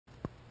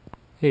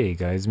Hey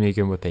guys, me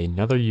again with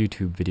another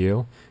YouTube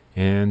video,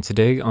 and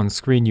today on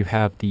screen you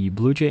have the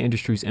Blue Jay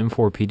Industries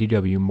M4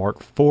 PDW Mark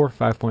IV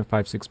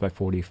 5.56 by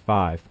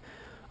 45.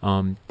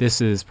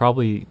 This is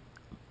probably,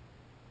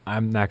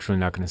 I'm actually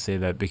not going to say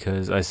that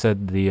because I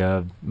said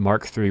the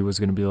Mark III was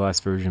going to be the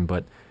last version,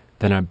 but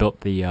then I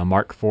built the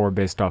Mark IV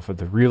based off of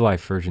the real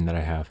life version that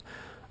I have.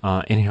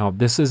 Anyhow,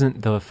 this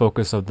isn't the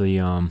focus of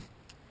the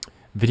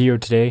video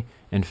today.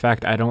 In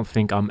fact, I don't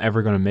think I'm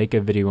ever going to make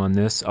a video on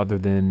this other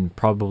than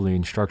probably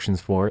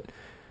instructions for it.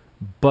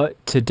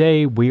 But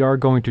today we are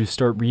going to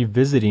start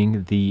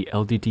revisiting the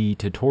LDD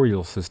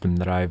tutorial system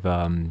that I've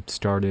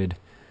started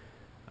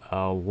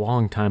a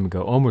long time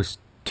ago, almost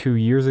 2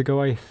 years ago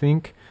I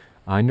think.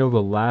 I know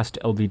the last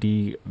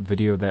LDD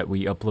video that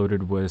we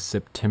uploaded was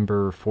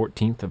September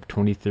 14th of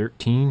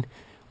 2013,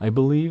 I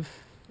believe.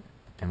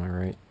 Am I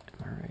right?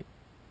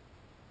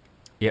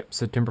 Yep,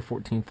 September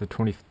 14th of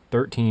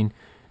 2013.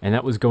 And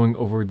that was going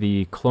over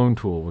the clone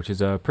tool, which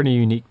is a pretty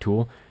unique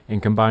tool,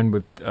 and combined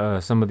with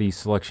some of these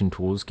selection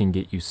tools can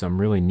get you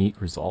some really neat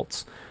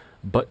results.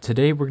 But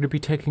today we're going to be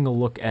taking a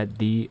look at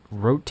the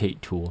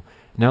rotate tool.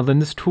 Now then,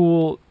 this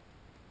tool,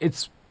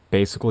 it's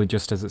basically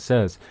just as it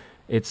says.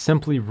 It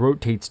simply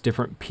rotates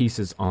different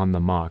pieces on the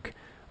mock.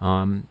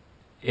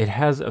 It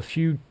has a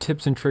few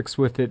tips and tricks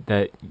with it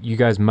that you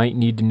guys might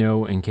need to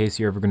know in case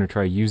you're ever going to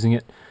try using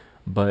it.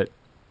 But,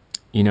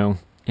 you know,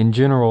 in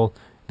general,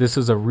 this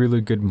is a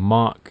really good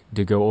mock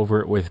to go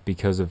over it with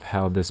because of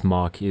how this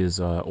mock is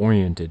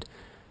oriented.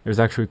 There's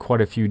actually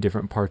quite a few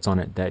different parts on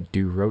it that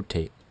do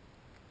rotate.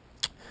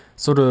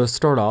 So to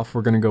start off,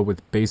 we're going to go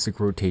with basic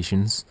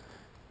rotations.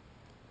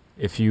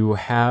 If you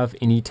have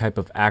any type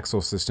of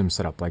axle system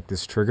set up like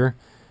this trigger,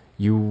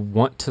 you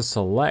want to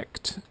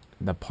select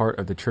the part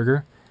of the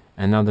trigger,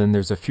 and now then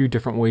there's a few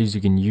different ways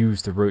you can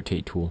use the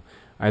rotate tool.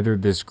 Either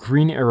this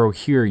green arrow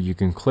here, you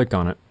can click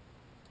on it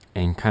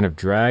and kind of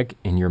drag,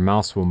 and your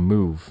mouse will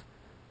move,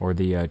 or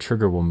the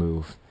trigger will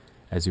move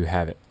as you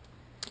have it.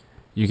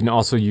 You can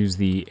also use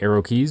the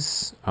arrow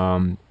keys.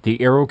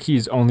 The arrow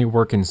keys only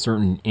work in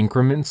certain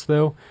increments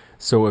though,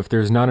 so if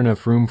there's not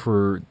enough room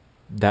for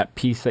that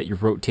piece that you're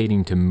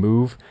rotating to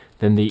move,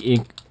 then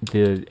the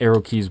arrow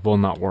keys will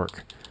not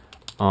work.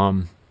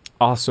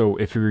 Also,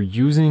 if you're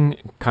using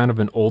kind of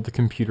an old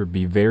computer,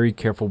 be very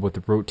careful with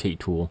the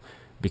rotate tool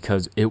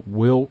because it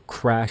will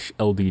crash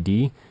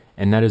LDD.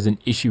 And that is an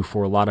issue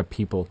for a lot of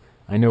people.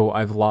 I know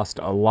I've lost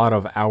a lot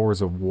of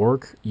hours of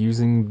work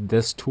using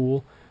this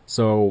tool,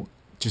 so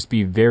just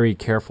be very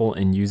careful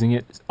in using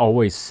it.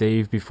 Always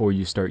save before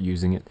you start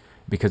using it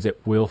because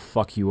it will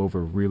fuck you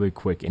over really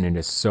quick and it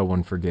is so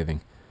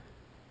unforgiving.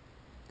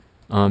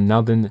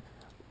 Now then,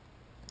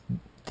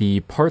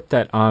 the part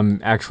that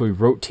I'm actually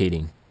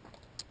rotating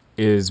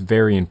is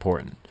very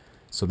important.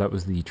 So that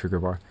was the trigger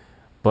bar.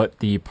 But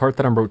the part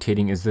that I'm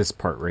rotating is this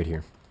part right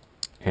here.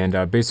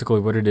 And basically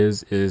what it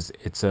is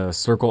it's a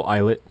circle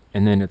eyelet,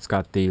 and then it's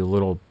got the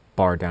little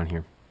bar down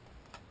here.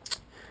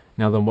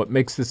 Now then, what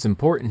makes this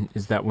important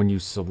is that when you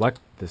select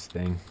this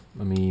thing,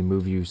 let me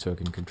move you so I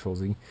can control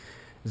Z,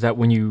 is that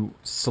when you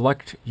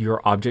select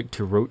your object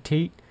to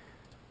rotate,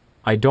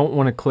 I don't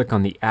want to click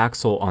on the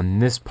axle on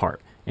this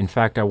part. In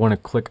fact, I want to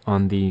click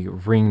on the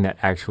ring that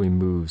actually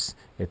moves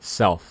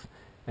itself,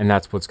 and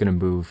that's what's going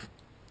to move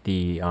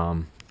the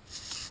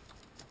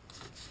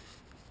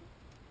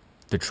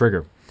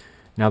trigger.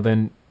 Now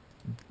then,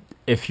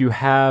 if you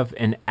have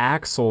an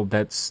axle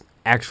that's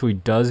actually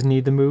does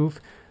need to move,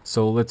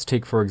 so let's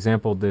take for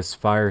example this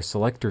fire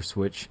selector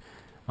switch.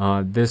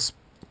 This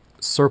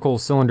circle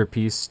cylinder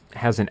piece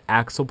has an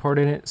axle part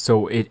in it,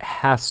 so it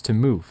has to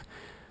move.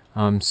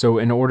 So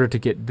in order to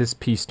get this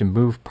piece to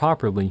move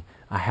properly,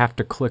 I have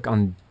to click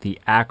on the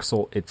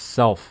axle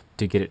itself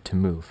to get it to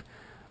move.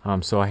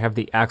 So I have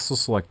the axle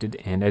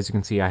selected, and as you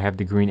can see I have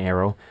the green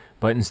arrow,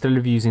 but instead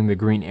of using the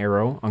green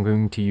arrow, I'm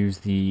going to use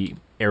the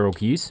arrow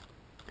keys.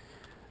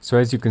 So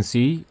as you can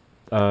see,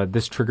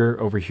 this trigger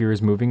over here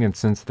is moving, and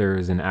since there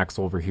is an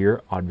axle over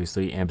here,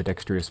 obviously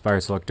ambidextrous fire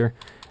selector,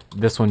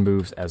 this one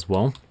moves as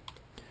well.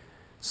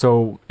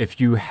 So if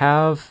you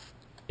have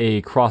a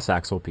cross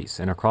axle piece,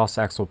 and a cross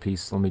axle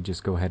piece, let me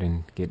just go ahead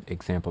and get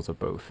examples of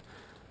both.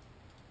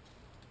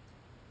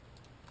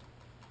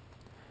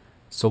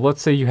 So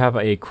let's say you have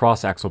a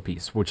cross axle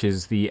piece, which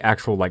is the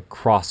actual like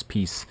cross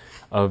piece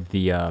of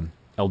the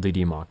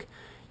LDD mock.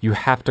 You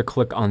have to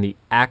click on the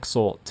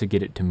axle to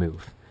get it to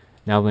move.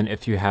 Now then,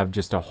 if you have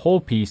just a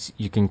whole piece,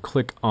 you can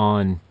click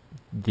on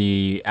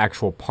the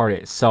actual part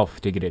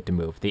itself to get it to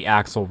move. The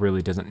axle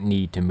really doesn't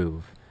need to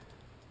move.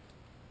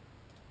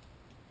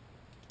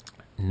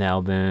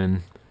 Now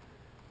then,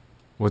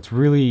 what's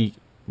really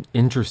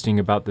interesting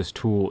about this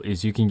tool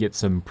is you can get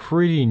some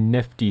pretty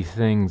nifty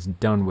things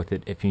done with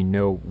it if you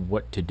know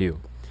what to do.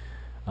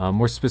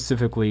 More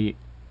specifically,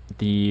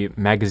 the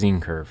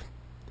magazine curve.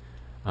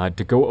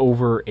 To go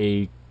over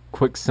a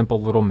quick simple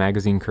little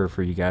magazine curve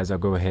for you guys, I'll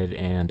go ahead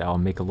and I'll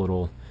make a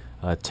little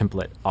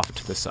template off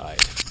to the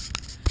side.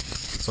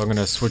 So I'm going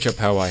to switch up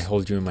how I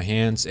hold you in my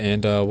hands,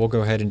 and we'll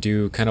go ahead and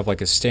do kind of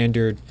like a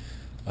standard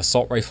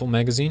assault rifle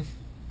magazine.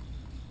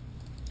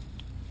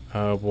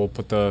 We'll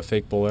put the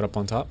fake bullet up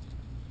on top.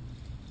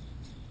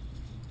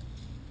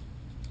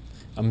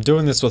 I'm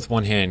doing this with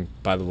one hand,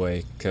 by the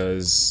way,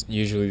 because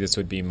usually this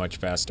would be much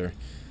faster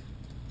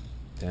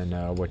than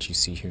what you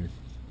see here.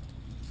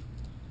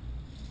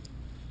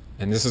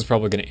 And this is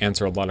probably going to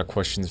answer a lot of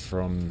questions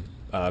from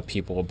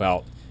people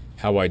about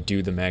how I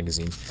do the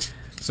magazine.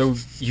 So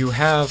you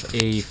have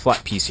a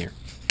flat piece here,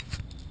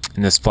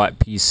 and this flat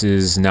piece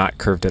is not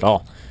curved at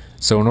all.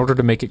 So in order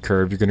to make it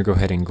curved, you're going to go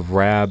ahead and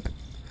grab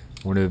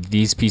one of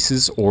these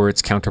pieces or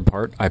its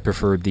counterpart. I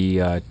prefer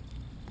the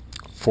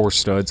 4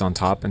 studs on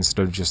top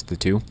instead of just the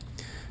 2.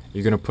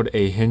 You're going to put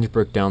a hinge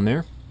brick down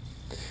there,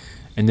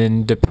 and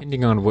then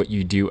depending on what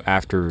you do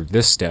after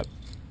this step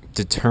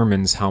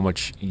determines how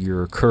much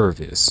your curve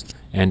is.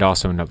 And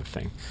also another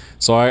thing,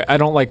 so I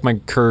don't like my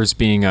curves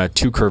being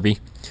too curvy,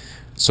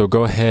 so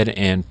go ahead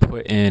and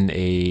put in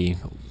a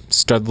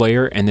stud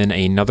layer and then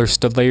another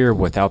stud layer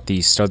without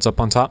the studs up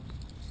on top.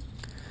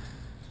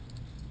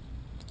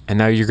 And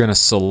now you're going to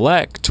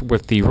select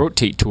with the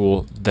rotate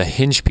tool the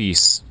hinge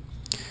piece,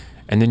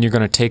 and then you're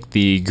going to take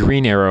the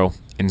green arrow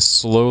and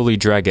slowly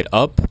drag it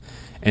up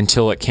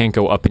until it can't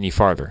go up any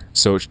farther.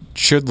 So it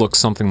should look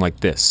something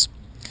like this.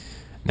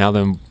 Now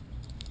then,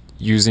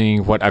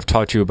 using what I've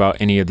taught you about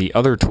any of the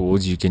other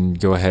tools, you can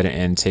go ahead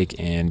and take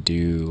and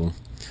do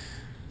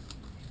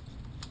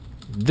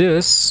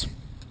this.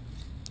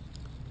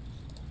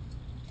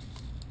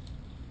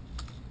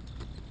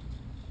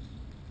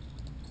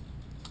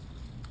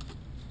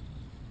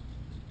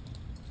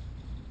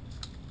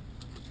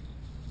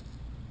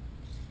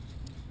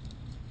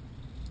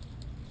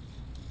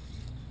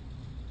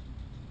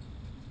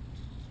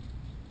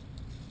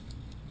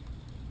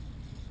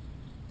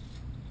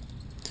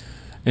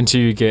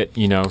 Until you get,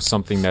 you know,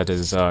 something that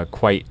is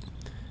quite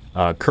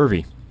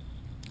curvy.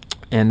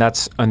 And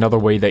that's another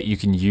way that you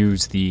can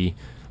use the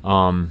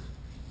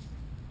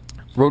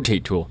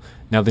rotate tool.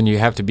 Now then, you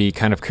have to be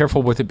kind of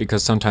careful with it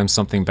because sometimes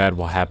something bad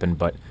will happen,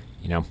 but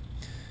you know,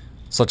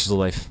 such is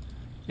life.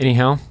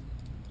 Anyhow,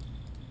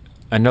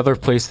 another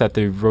place that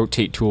the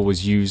rotate tool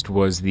was used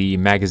was the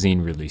magazine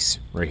release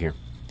right here.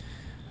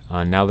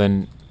 Now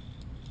then,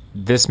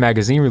 this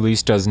magazine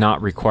release does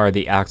not require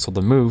the axle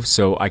to move,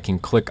 so I can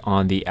click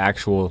on the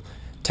actual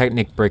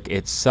Technic brick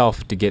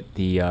itself to get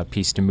the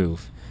piece to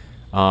move.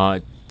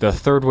 The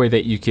third way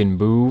that you can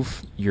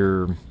move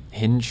your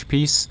hinge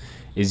piece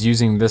is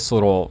using this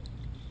little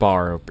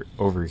bar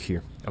over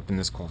here, up in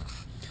this corner.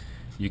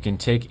 You can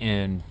take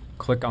and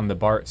click on the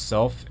bar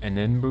itself and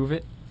then move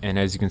it, and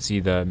as you can see,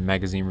 the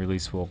magazine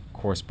release will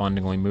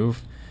correspondingly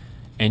move.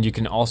 And you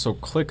can also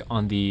click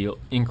on the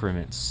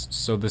increments,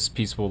 so this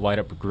piece will light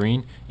up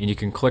green, and you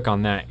can click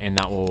on that and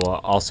that will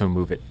also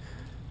move it.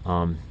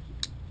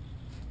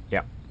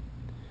 Yeah.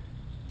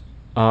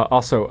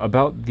 Also,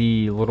 about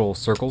the little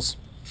circles,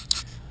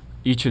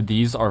 each of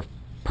these are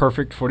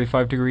perfect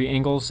 45-degree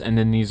angles, and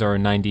then these are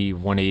 90,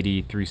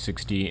 180,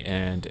 360,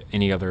 and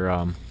any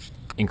other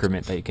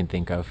increment that you can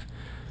think of.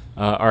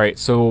 Alright,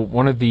 so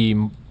one of the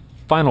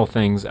final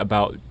things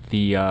about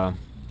the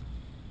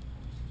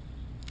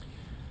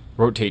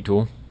rotate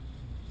tool.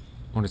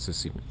 What is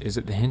this even? Is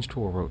it the hinge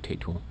tool or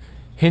rotate tool?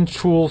 Hinge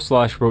tool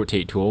 /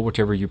 rotate tool,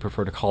 whichever you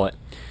prefer to call it,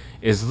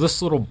 is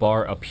this little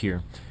bar up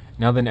here.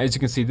 Now then, as you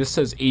can see, this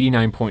says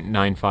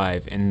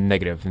 89.95 in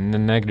negative, and the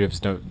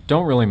negatives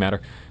don't really matter.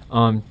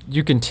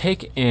 You can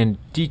take and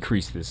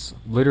decrease this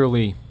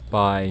literally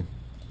by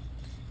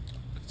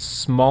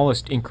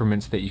smallest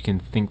increments that you can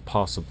think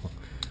possible.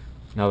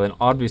 Now then,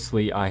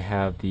 obviously I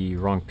have the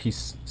wrong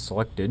piece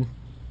selected,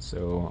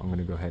 so I'm going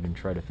to go ahead and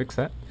try to fix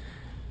that.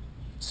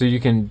 So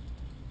you can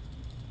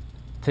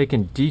take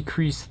and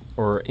decrease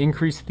or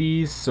increase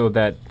these so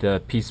that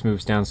the piece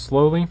moves down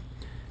slowly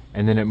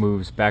and then it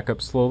moves back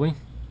up slowly.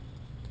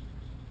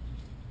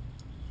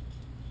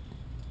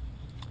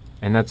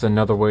 And that's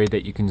another way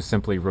that you can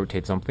simply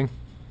rotate something.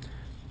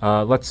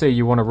 Let's say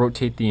you want to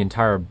rotate the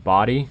entire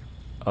body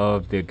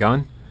of the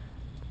gun.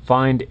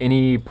 Find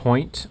any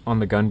point on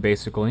the gun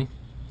basically.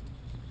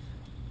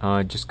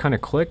 Just kind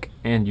of click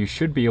and you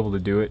should be able to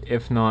do it.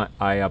 If not,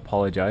 I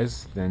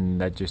apologize. Then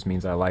that just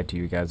means I lied to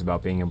you guys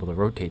about being able to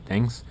rotate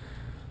things.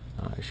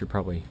 I should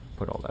probably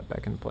put all that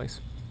back into place.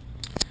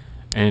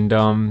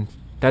 And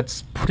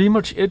that's pretty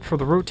much it for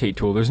the rotate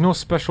tool. There's no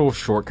special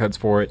shortcuts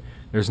for it.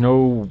 There's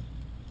no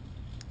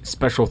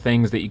special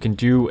things that you can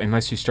do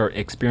unless you start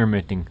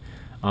experimenting.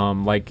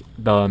 Like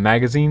the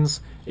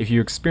magazines, if you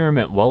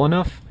experiment well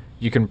enough,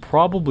 you can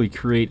probably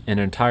create an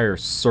entire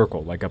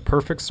circle, like a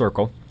perfect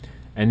circle.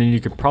 And then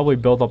you could probably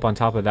build up on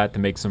top of that to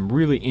make some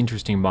really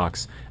interesting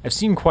mocks. I've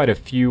seen quite a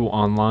few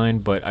online,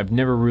 but I've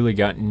never really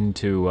gotten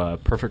into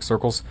perfect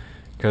circles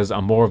because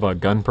I'm more of a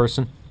gun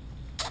person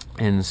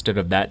instead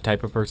of that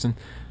type of person.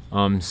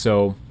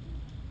 So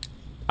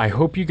I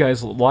hope you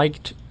guys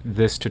liked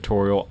this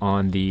tutorial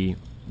on the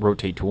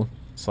rotate tool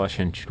 /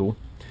 hinge tool.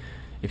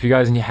 If you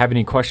guys have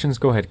any questions,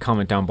 go ahead and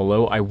comment down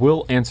below. I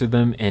will answer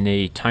them in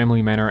a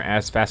timely manner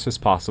as fast as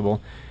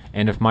possible.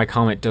 And if my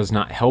comment does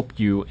not help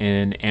you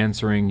in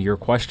answering your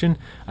question,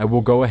 I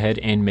will go ahead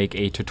and make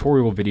a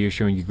tutorial video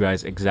showing you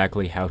guys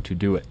exactly how to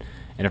do it.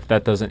 And if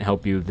that doesn't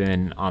help you,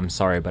 then I'm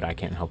sorry, but I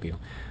can't help you.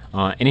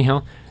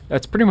 Anyhow,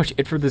 that's pretty much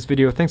it for this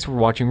video. Thanks for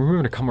watching.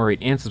 Remember to comment, rate,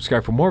 and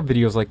subscribe for more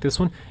videos like this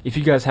one. If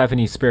you guys have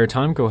any spare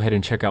time, go ahead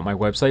and check out my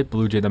website,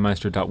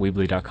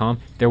 bluejthemeister.weebly.com.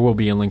 There will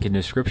be a link in the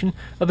description.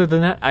 Other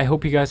than that, I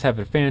hope you guys have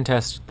a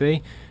fantastic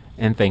day,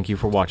 and thank you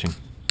for watching.